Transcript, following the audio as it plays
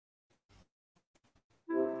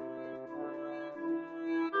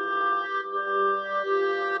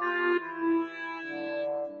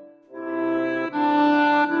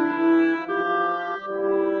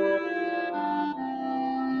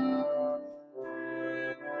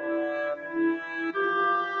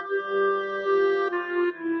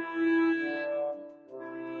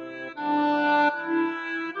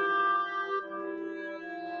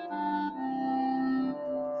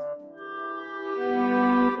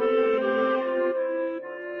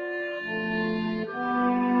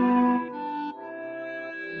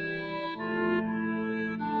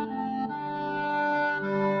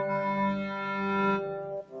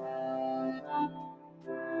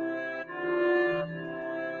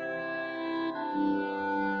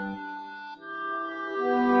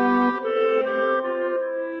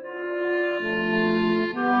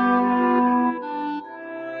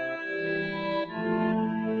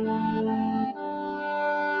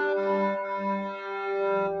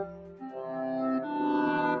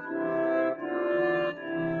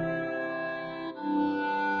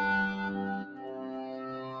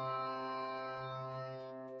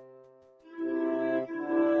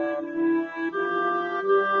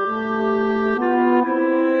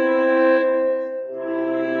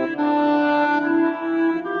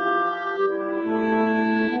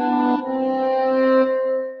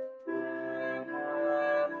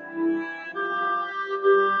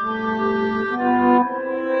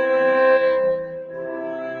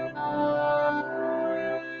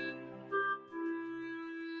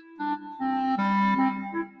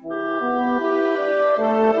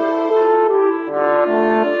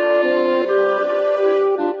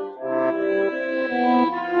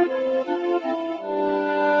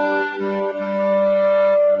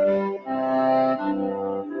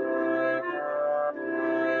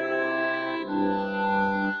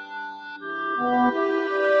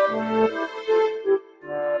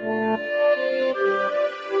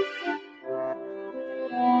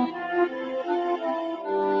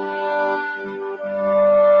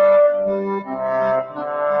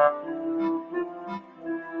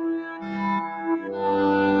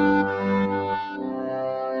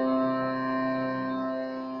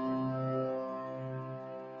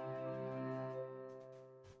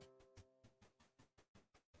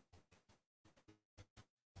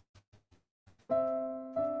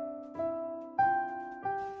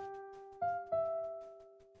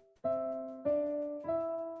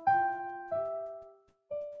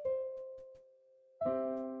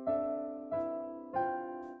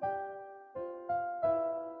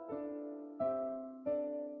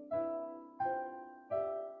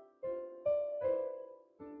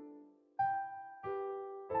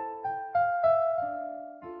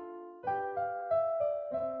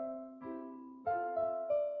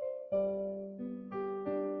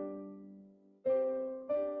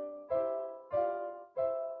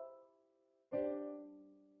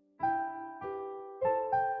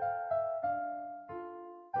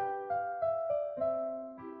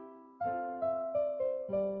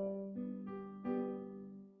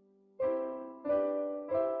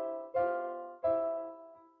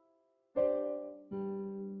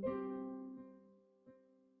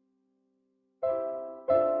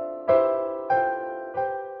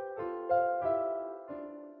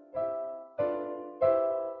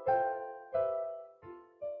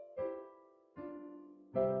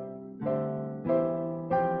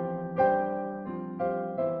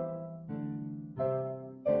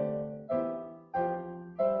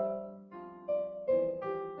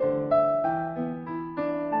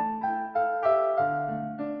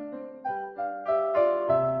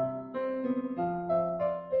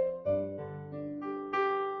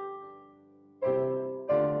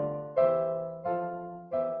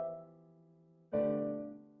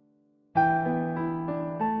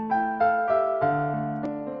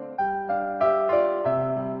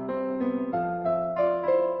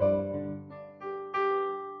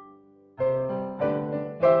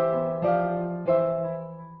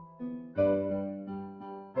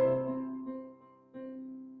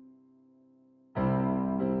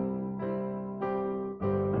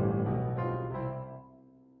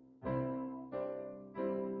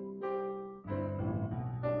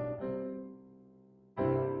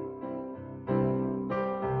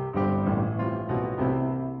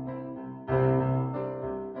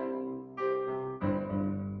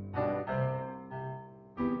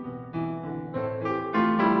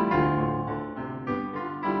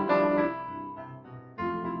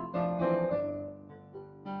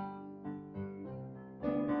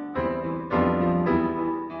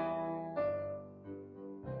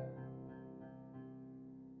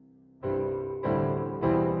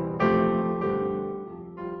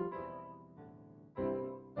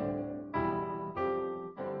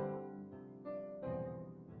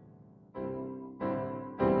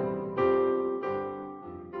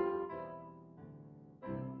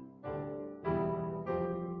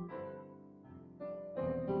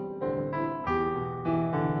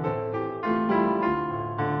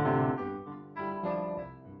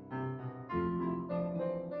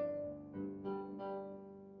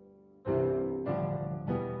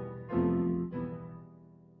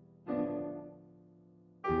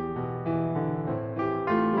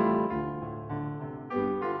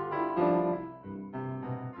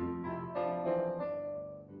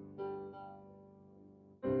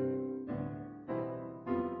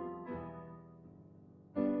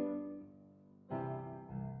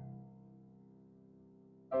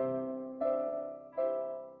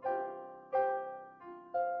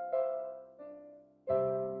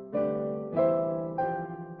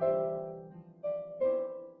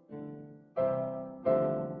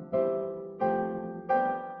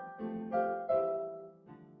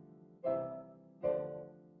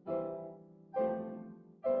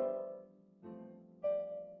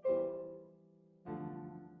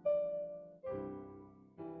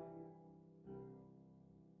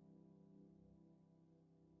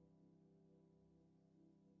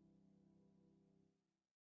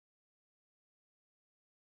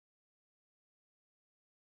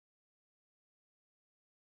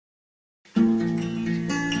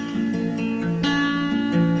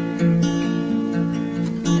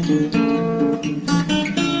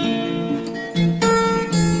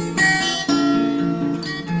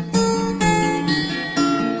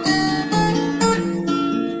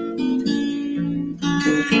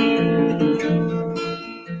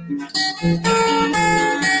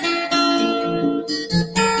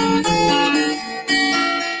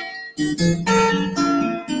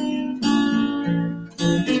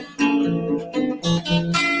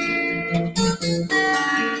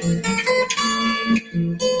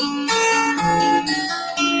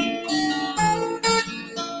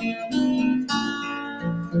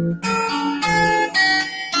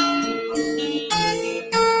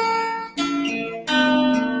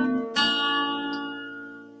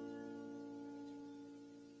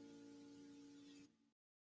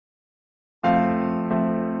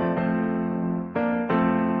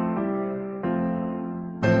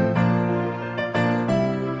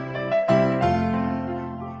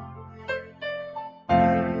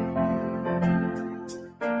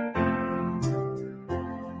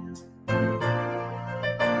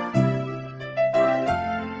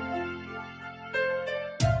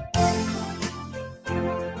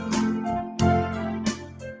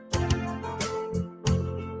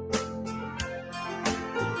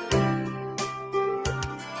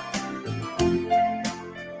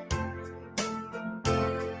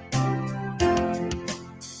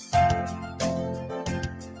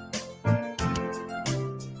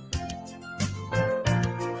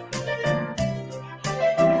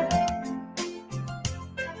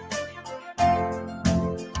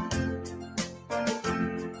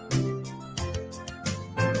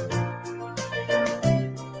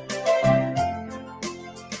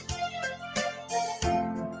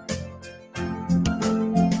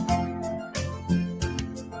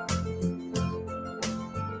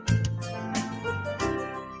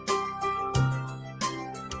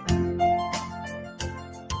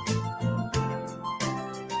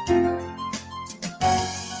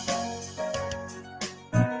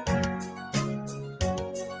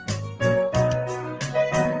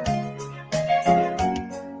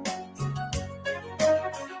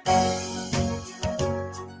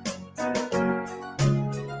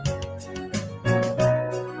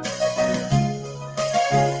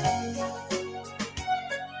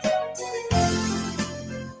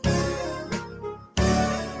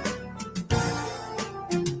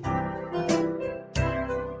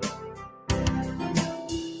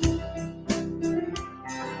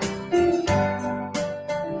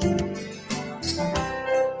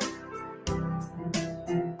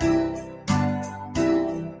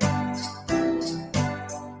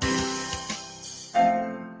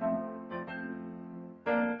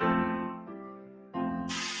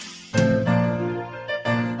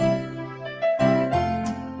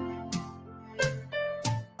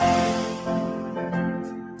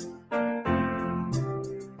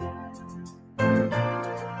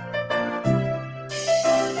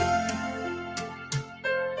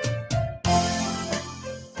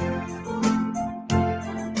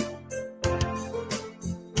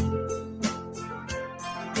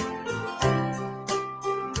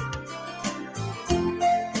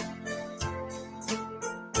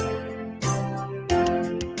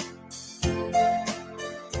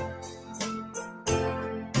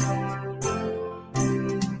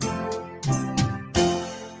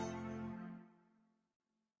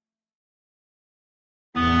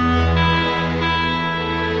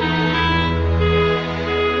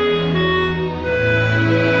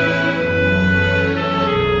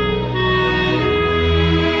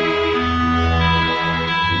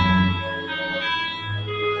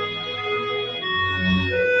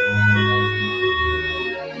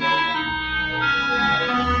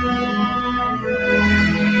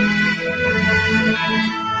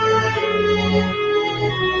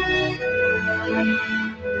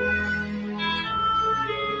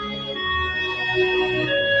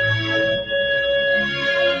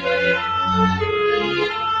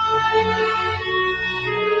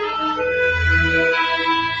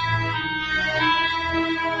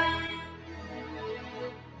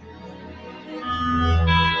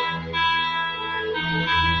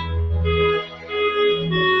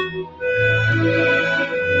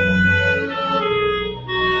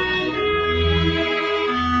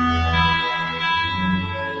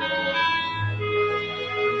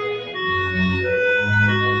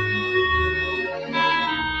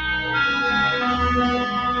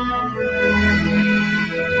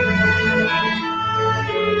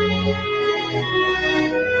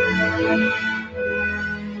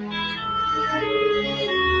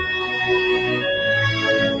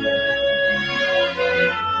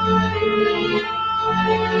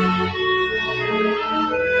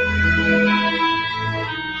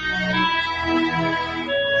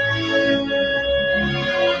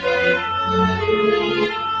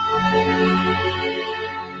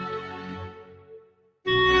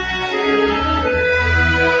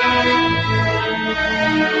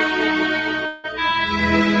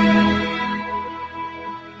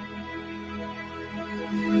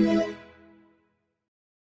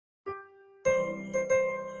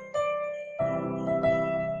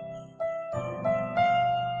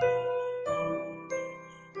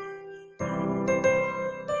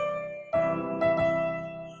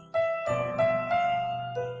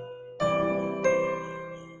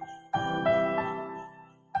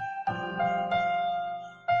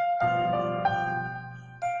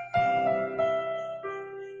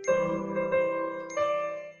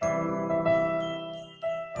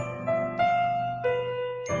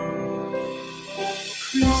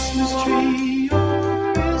Christmas tree,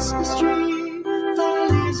 oh Christmas tree, thy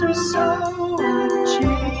leaves are so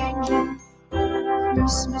unchanging. Oh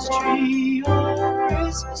Christmas tree, oh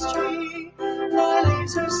Christmas tree, thy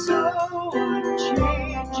leaves are so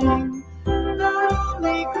unchanging. Not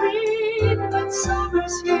only green when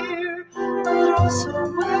summer's here, but also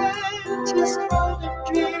when 'tis cold and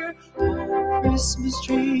drear. Oh Christmas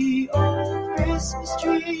tree, thy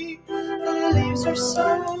leaves are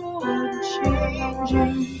so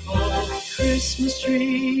unchanging. Oh Christmas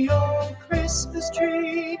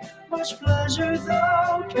tree, much pleasure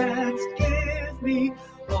thou canst give me.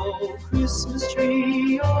 Oh Christmas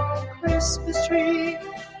tree,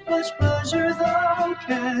 much pleasure thou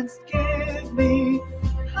canst give me.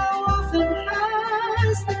 How often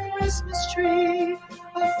has the Christmas tree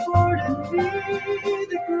afforded me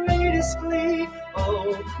the greatest glee?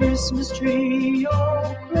 Oh Christmas tree,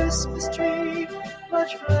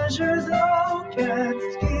 much pleasure thou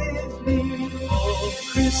canst give me. Oh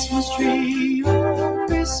Christmas tree,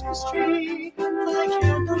 thy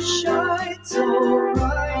candle shines so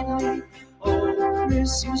brightly. Oh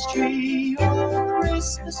Christmas tree,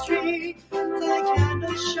 thy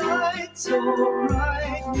candle shines so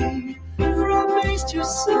brightly. From base to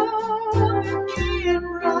sum and key and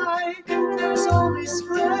ride, there's only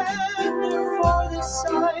splendor for the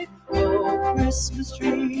sight. Oh Christmas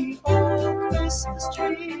tree, thy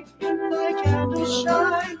candle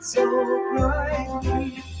shines so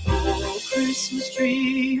brightly. Oh Christmas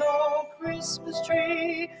tree,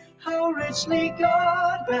 how richly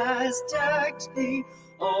God has decked thee.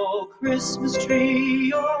 Oh Christmas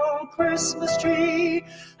tree,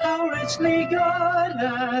 how richly God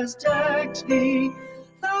has decked thee.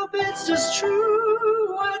 Thou bidst us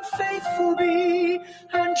true and faithful be,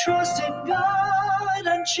 and trust in God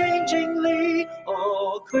unchangingly.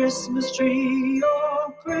 Oh Christmas tree,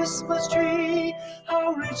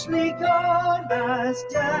 how richly God has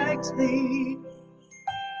decked thee.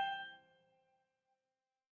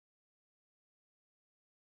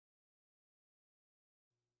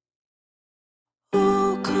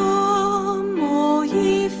 O come, all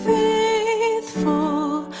ye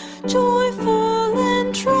faithful, joyful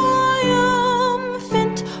and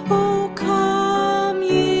triumphant. O come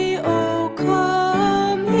ye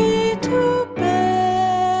to Bethlehem.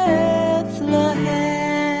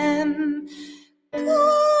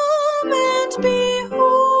 Come and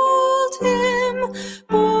behold him,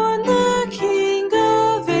 born the King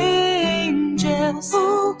of angels.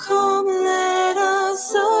 Oh come, let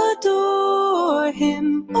us adore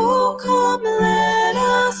him. Oh come, let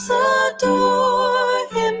us adore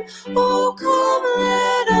him. Oh come,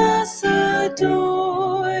 let us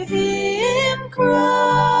adore him,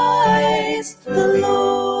 Christ the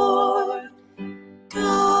Lord.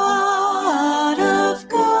 God of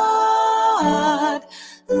God,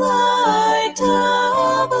 light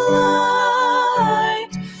of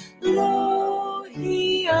light, lo,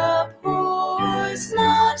 he abhors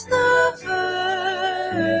not the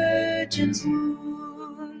virgin's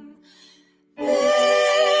womb.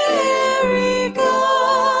 Very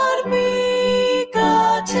God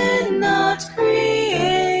begotten, not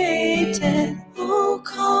created. Oh,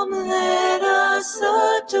 come, let us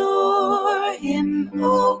adore him.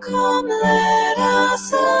 Oh, come, let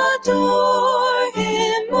us adore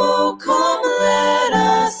him. Oh, come, let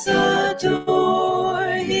us adore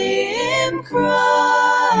him,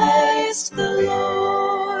 Christ the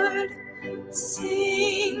Lord.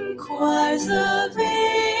 Sing, choirs of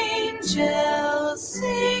angels,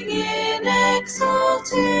 sing in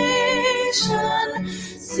exaltation.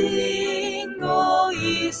 Sing, all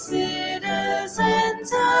ye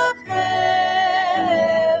citizens of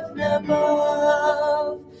heaven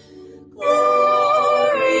above.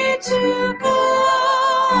 Glory to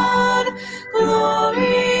God,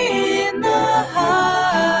 glory in the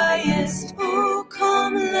highest. Oh,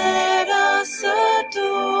 come, let us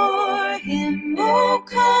adore him. Oh,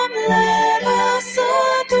 come, let us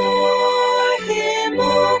adore him.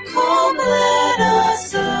 Oh, come, let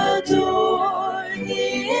us adore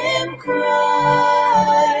him,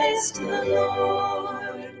 Christ the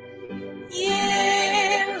Lord.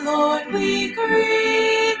 Yea, Lord, we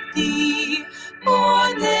greet thee,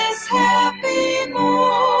 born this happy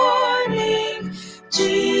morning.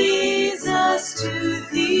 Jesus, to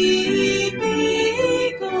thee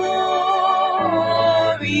be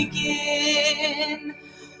glory given.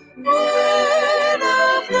 Word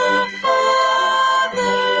of the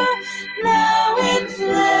Father, now in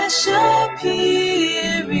flesh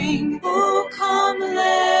appearing. Oh, come,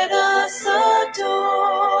 let us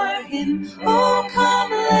adore him. Oh,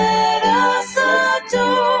 come, let us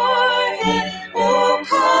adore him. Oh,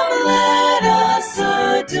 come, let us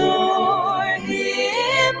adore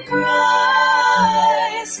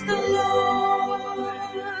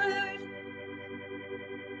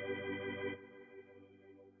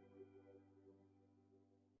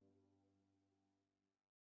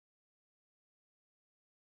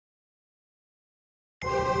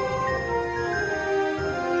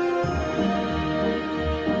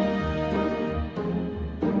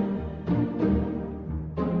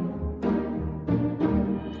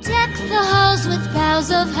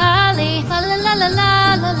boughs of holly. Fa la la la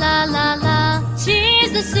la la la la la.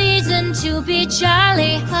 'Tis the season to be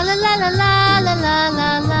jolly. Fa la la la la la la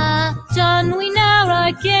la la. Don we now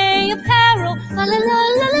our gay apparel. Fa la la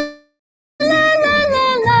la la la la la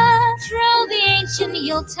la. Throw the ancient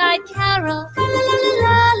Yuletide carol. Fa la la la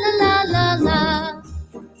la la la la.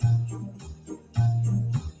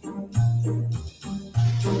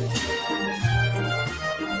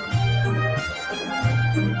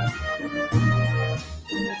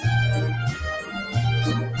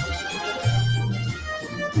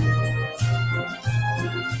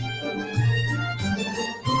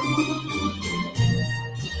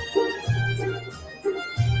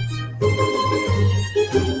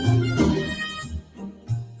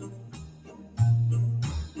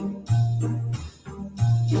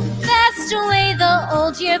 Fast away the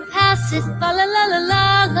old year passes. Fa la la la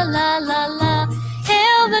la la la la la.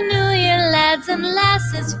 Hail the new year, lads and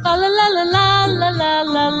lasses. Fa la la la la la la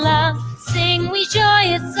la la. Sing we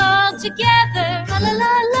joyous all together. Fa la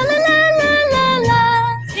la la la la la la la.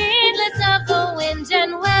 Heedless of the wind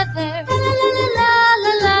and weather. Fa la la la la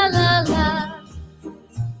la la la la.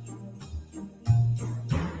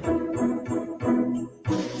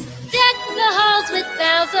 Deck the halls with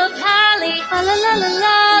boughs of holly. Fa la la la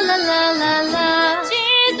la la la la la.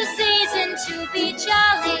 'Tis the season to be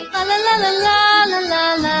jolly. Fa la la la la la la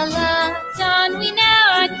la la. Don we now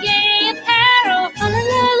our gay apparel. Fa la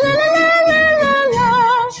la la la la la la la.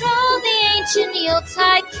 Troll the ancient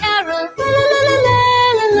Yuletide carol. Fa la la la la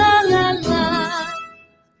la la la la.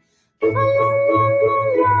 Fa la la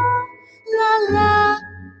la la la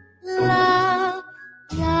la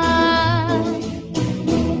la.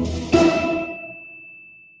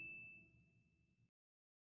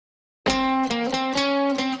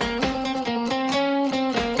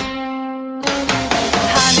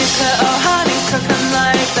 Hanukkah, oh Hanukkah, come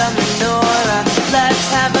light the menorah. Let's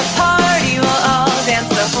have a party, we'll all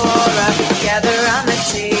dance the hora. Gather around the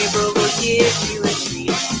table, we'll give you a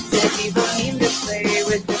treat. Then people need to play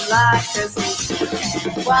with the light as we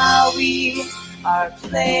sing. And while we are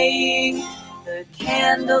playing, the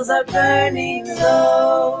candles are burning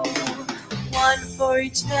low. One for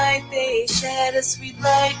each night they shed a sweet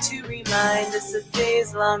light to remind us of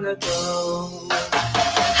days long ago.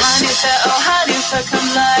 Hanukkah, oh Hanukkah, come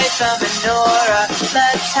light the menorah.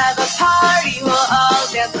 Let's have a party, we'll all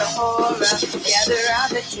dance the hora. Gather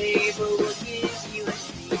around the table, we'll give you a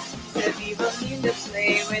treat. Said we will need to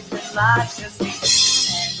play with the lights as we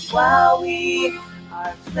sing. And while we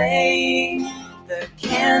are playing, the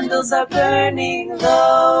candles are burning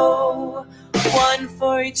low. One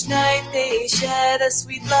for each night they shed a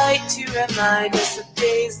sweet light to remind us of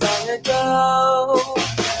days long ago.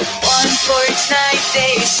 One for each night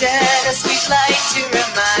they shed a sweet light to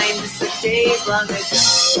remind us of days long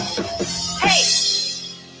ago.